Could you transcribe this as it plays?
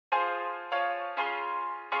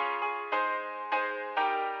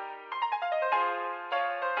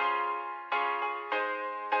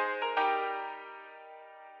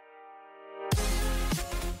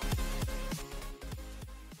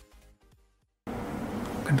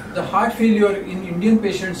the heart failure in Indian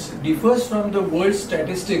patients differs from the world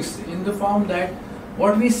statistics in the form that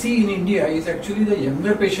what we see in India is actually the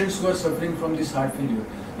younger patients who are suffering from this heart failure.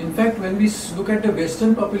 In fact, when we look at the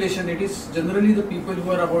Western population, it is generally the people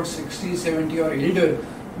who are about 60, 70 or elder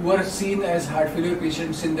who are seen as heart failure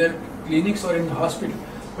patients in their clinics or in the hospital.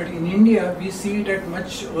 But in India, we see it at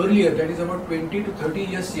much earlier, that is about 20 to 30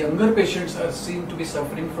 years younger patients are seen to be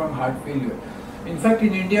suffering from heart failure. In fact,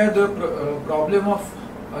 in India, the problem of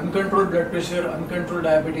uncontrolled blood pressure, uncontrolled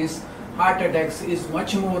diabetes, heart attacks is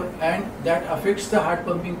much more, and that affects the heart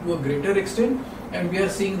pumping to a greater extent, and we are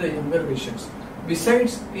seeing the younger patients.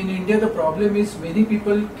 Besides, in India, the problem is many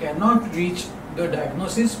people cannot reach the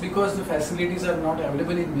diagnosis because the facilities are not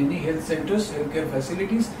available in many health centers, healthcare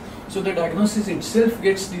facilities. So the diagnosis itself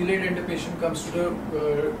gets delayed and the patient comes to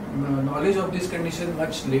the knowledge of this condition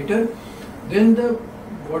much later. Then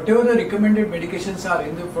whatever the recommended medications are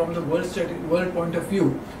from the world point of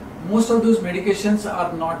view, most of those medications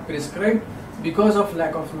are not prescribed because of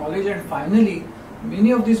lack of knowledge, and finally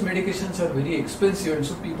many of these medications are very expensive, and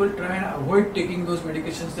so people try and avoid taking those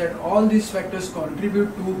medications. That all these factors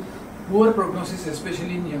contribute to poor prognosis,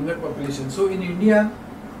 especially in younger population. So in India,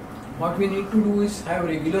 what we need to do is have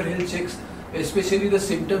regular health checks, especially the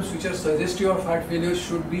symptoms which are suggestive of heart failure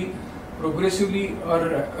should be progressively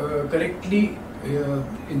or correctly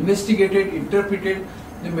investigated, interpreted.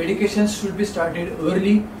 The medications should be started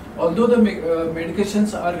early. Although the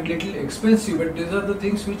medications are a little expensive, but these are the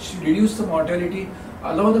things which reduce the mortality,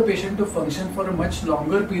 allow the patient to function for a much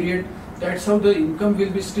longer period. That's how the income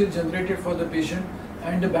will be still generated for the patient,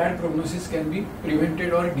 and the bad prognosis can be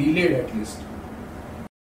prevented or delayed at least.